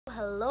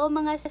Hello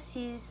mga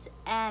sis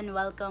and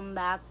welcome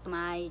back to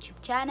my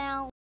YouTube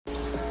channel.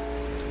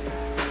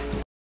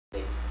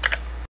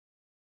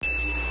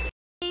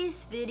 In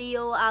this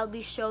video, I'll be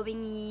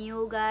showing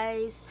you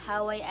guys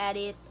how I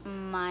edit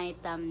my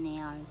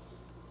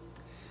thumbnails.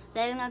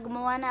 Dahil nga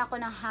gumawa na ako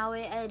ng how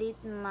I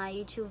edit my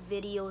YouTube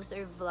videos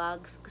or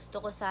vlogs, gusto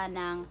ko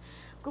sanang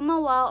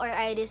gumawa, or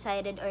I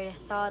decided or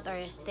thought or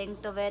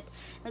think of it,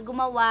 na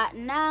gumawa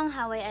ng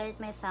how I edit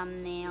my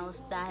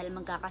thumbnails dahil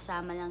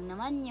magkakasama lang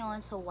naman yon,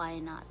 so why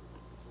not?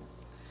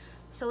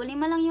 So, 5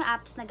 lang yung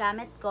apps na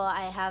gamit ko.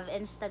 I have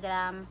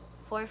Instagram,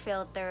 4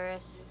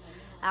 filters.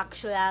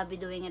 Actually, I'll be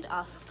doing it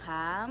off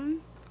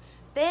cam.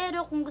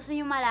 Pero kung gusto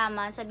nyo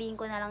malaman, sabihin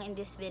ko na lang in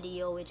this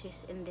video, which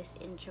is in this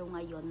intro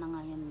ngayon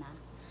na.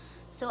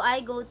 So,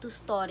 I go to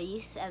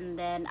stories and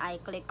then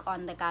I click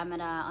on the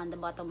camera on the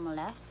bottom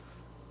left.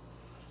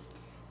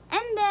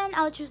 And then,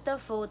 I'll choose the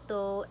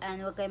photo and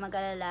huwag kayo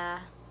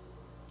mag-alala.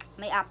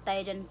 May app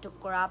tayo dyan to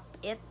crop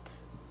it.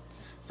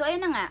 So,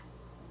 ayun na nga.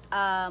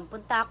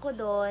 Punta ako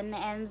doon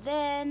and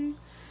then,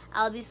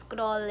 I'll be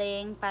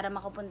scrolling para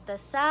makapunta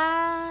sa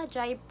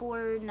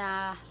Jaipur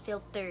na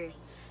filter.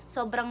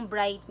 Sobrang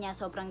bright niya,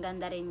 sobrang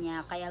ganda rin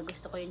niya. Kaya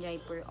gusto ko yung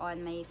Jaipur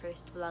on my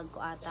first vlog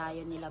ko ata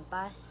yun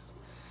nilabas.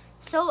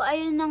 So,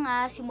 ayun na nga.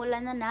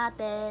 Simulan na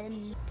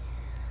natin.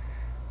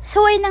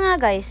 So, ayun na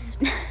nga guys.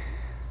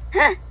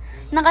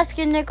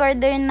 Naka-screen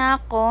recorder na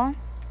ako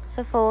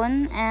sa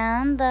phone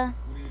and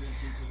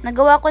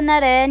nagawa ko na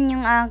rin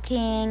yung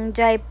aking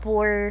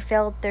Jaipur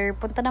filter.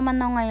 Punta naman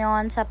ako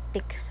ngayon sa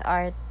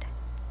PicsArt.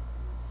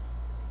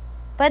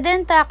 Pwede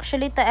rin to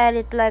actually to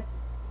edit like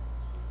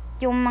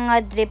yung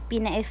mga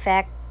drippy na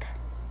effect.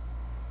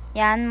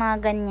 Yan,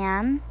 mga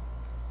ganyan.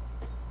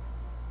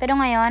 Pero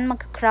ngayon,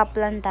 mag-crop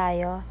lang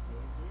tayo.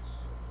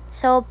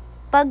 So,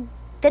 pag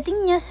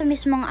dating nyo sa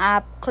mismong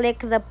app,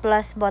 click the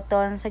plus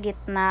button sa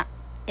gitna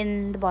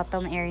in the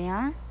bottom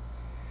area.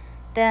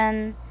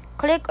 Then,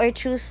 click or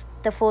choose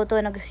the photo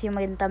na gusto nyo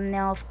maging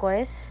thumbnail, of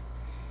course.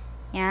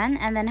 Yan.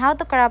 And then, how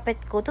to crop it,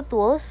 go to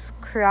tools,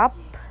 crop,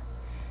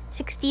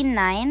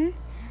 16:9.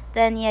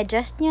 Then,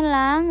 i-adjust nyo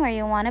lang where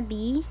you wanna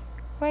be.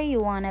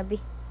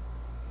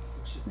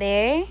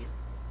 There.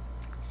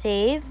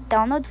 Save.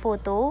 Download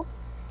photo.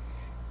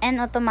 And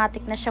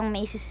automatic na siyang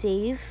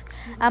maisi-save.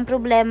 Ang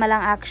problema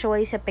lang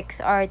actually sa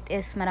PicsArt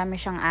is marami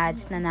siyang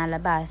ads na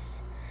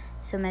nalabas.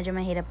 So, medyo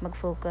mahirap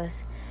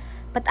mag-focus.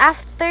 But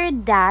after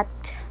that,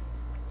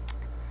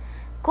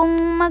 kung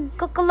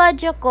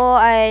magko-collage ako,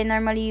 I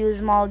normally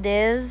use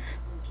Maldive.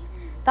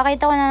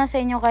 Pakita ko na lang sa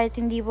inyo kahit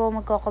hindi po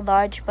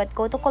magko-collage. But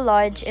go to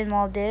collage in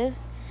Maldive.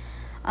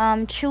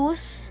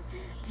 Choose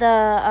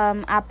the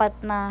 4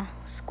 na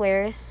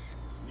squares.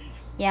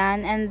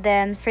 Yan. And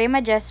then, frame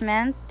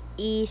adjustment.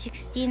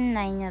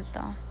 I-16:9 na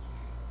to.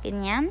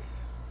 Ganyan.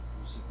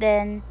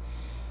 Then,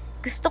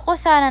 gusto ko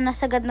sana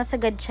nasagad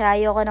siya.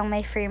 Ayoko nang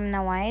may frame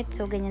na white.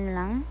 So, ganyan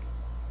lang.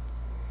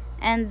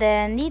 And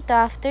then, dito,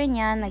 after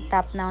nya,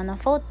 nag-tap na ako ng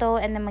photo.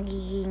 And then,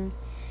 magiging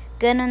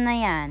ganun na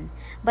yan.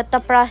 But the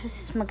process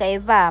is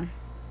magkaiba.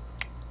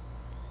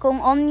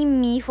 Kung only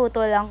me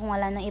photo lang, kung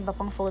wala nang iba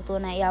pang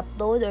photo na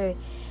i-upload or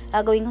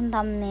gagawin kong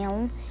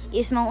thumbnail,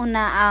 is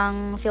mauna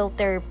ang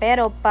filter.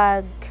 Pero,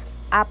 pag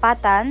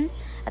apatan,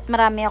 at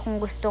marami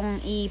akong gustong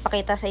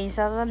ipakita sa inyo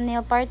sa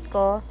thumbnail part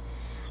ko,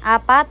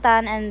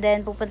 apatan, and then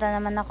pupunta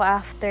naman ako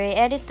after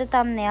edit the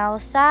thumbnail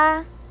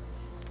sa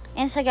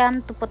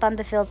Instagram to put on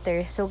the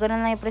filter. So,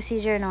 ganun lang yung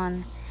procedure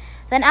nun.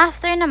 Then,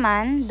 after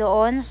naman,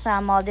 doon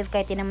sa Maldive,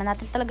 kahit di naman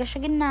natin talaga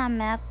siya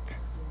ginamit,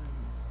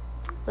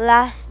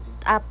 last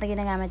app na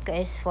ginagamit ko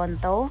is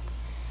Fonto.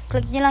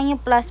 Click nyo lang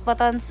yung plus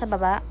button sa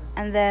baba,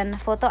 and then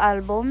photo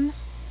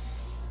albums.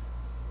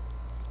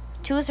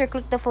 Choose or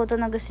click the photo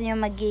na gusto nyo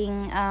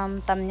maging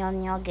thumbnail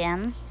nyo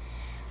again.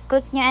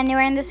 Click nyo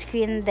anywhere in the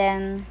screen,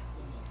 then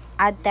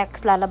add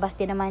text, lalabas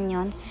din naman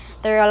yun.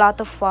 There are a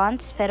lot of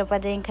fonts, pero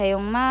pwede rin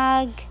kayong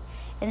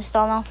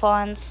mag-install ng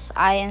fonts.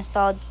 I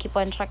installed Keep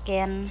on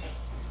Tracking.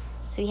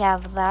 So, we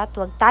have that.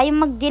 Huwag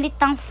tayong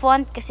mag-delete ng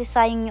font kasi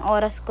sayang yung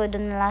oras ko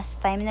dun last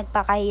time.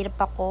 Nagpakahirap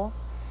ako.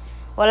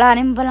 Wala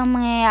rin balang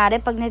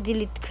mangyayari pag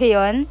na-delete ko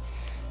yun.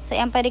 So,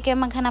 yan, pwede kayo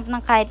maghanap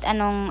ng kahit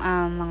anong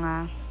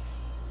mga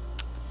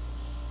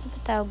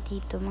tawag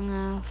dito,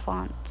 mga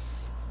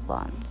fonts.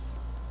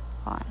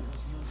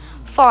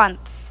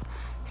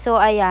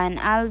 So, ayan,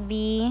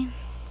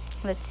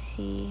 let's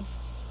see.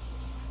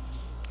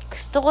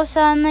 Gusto ko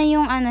sana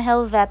yung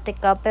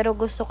Helvetica, pero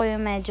gusto ko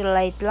yung medyo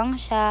light lang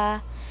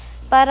siya.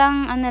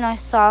 Parang,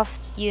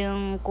 soft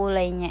yung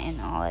kulay niya and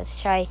all. Let's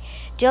try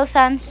Gel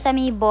Sans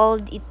Semi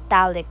Bold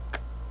Italic.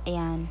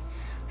 Ayan.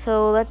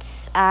 So,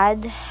 let's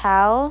add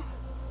how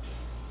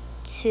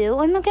to,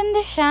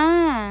 maganda siya.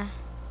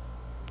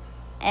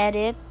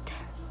 Edit.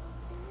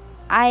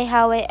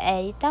 How I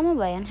edit. Tama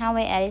ba yan? How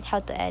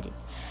to edit.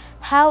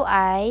 How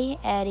I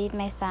edit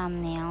my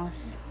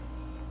thumbnails.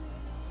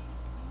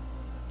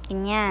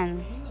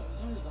 Ganyan.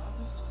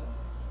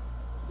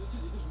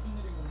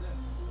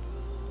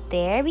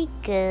 There we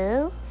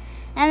go.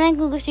 And then,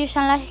 kung gusto nyo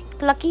siyang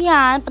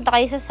lakihan, punta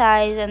kayo sa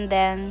size and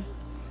then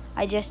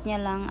Adjust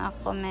niya lang.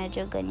 Ako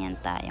medyo ganyan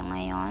tayo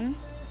ngayon.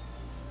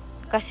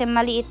 Kasi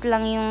maliit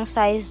lang yung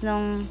size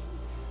nung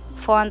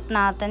font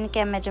natin,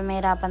 kaya medyo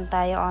mahirapan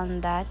tayo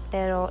on that.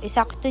 Pero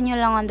isakto nyo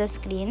lang on the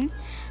screen.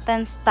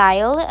 Then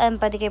style, and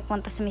pwede kayo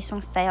punta sa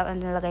mismong style and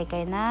nilagay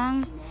kayo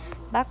ng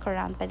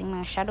background. Pwede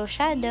mga shadow.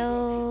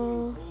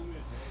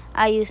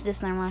 I use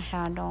this normal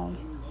shadow.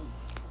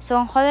 So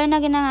ang color na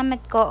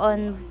ginagamit ko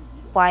on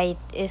white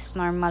is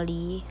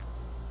normally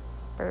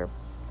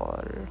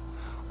purple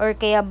or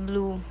kaya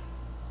blue.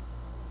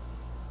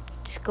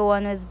 Let's go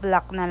on with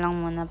black na lang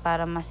muna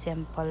para mas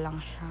simple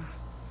lang siya.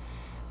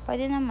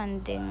 Pwede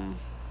naman ding,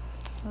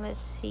 let's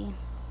see,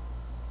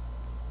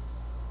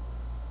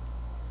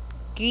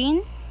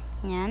 green,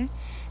 yan.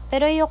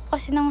 Pero ayoko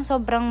kasi ng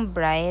sobrang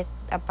bright,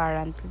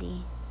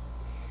 apparently.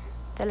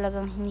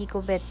 Talagang hindi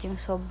ko bet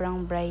yung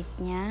sobrang bright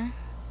niya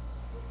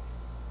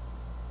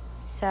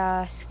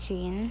sa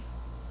screen.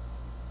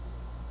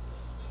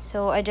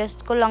 So,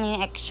 adjust ko lang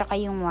yung X tsaka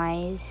yung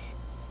Y's.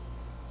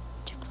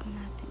 Check lang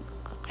natin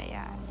kung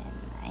kakayanin.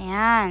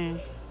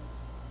 Ayan.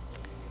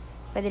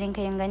 Pwede rin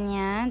kayong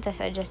ganyan.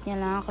 Tapos, adjust nyo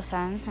lang kung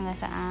saan, hanggang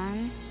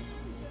saan.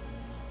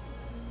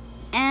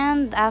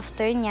 And,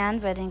 after nyan,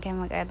 pwede rin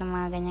kayong mag-add ng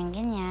mga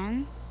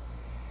ganyan-ganyan.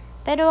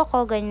 Pero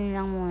ako, ganyan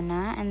lang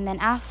muna. And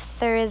then,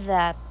 after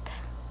that,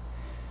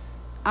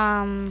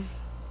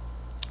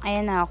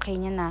 ayan na, okay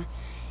nyo na.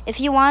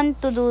 If you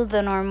want to do the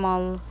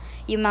normal,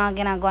 yung mga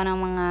ginagawa ng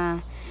mga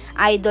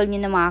idol nyo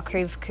na mga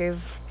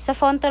curve. Sa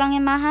fonto lang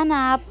yung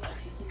mahanap.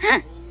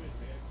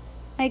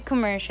 May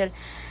commercial.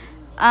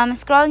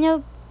 Scroll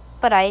nyo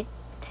pa right,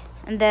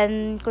 and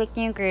then click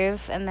nyo yung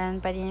curve, and then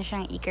pwede nyo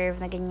siyang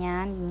i-curve na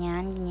ganyan.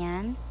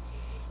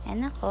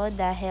 And ako,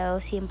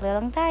 dahil simple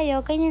lang tayo,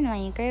 ganyan lang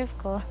yung curve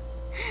ko.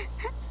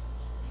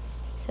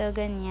 So,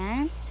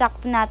 ganyan.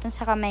 Sakto natin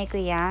sa kamay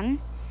ko yan.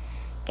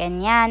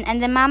 Ganyan.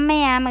 And then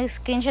mamaya,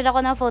 mag-screenshot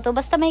ako ng photo.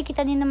 Basta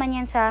makikita nyo naman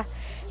yan sa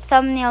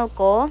thumbnail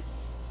ko.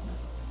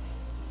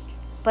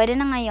 Pwede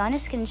na ngayon,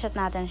 screenshot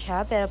natin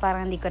siya, pero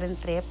parang hindi ko rin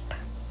trip.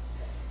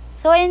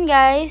 So, ayun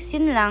guys,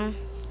 yun lang.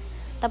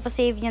 Tapos,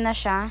 save nyo na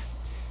siya.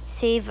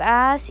 Save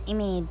as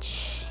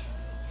image.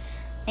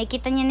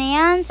 Makikita nyo na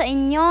yan sa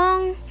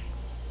inyong...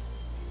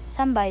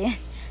 Saan ba yan?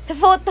 Sa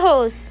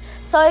photos.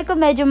 Sorry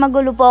kung medyo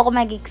magulo po ako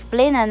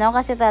mag-explain, ano?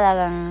 Kasi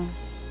talagang...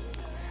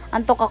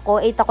 antok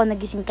ako. 8 ako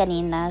nagising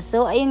kanina.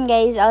 So, ayun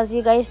guys. I'll see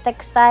you guys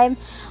next time.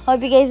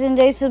 Hope you guys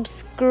enjoy.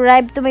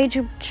 Subscribe to my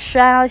YouTube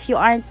channel if you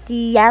aren't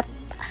yet.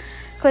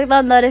 Click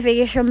the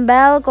notification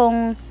bell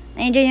kung...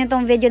 na-enjoy nyo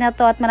itong video na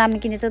to at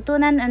maraming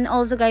kinitutunan. And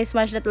also guys,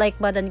 smash that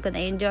like button kung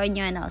na-enjoy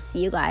nyo. And I'll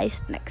see you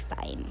guys next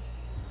time.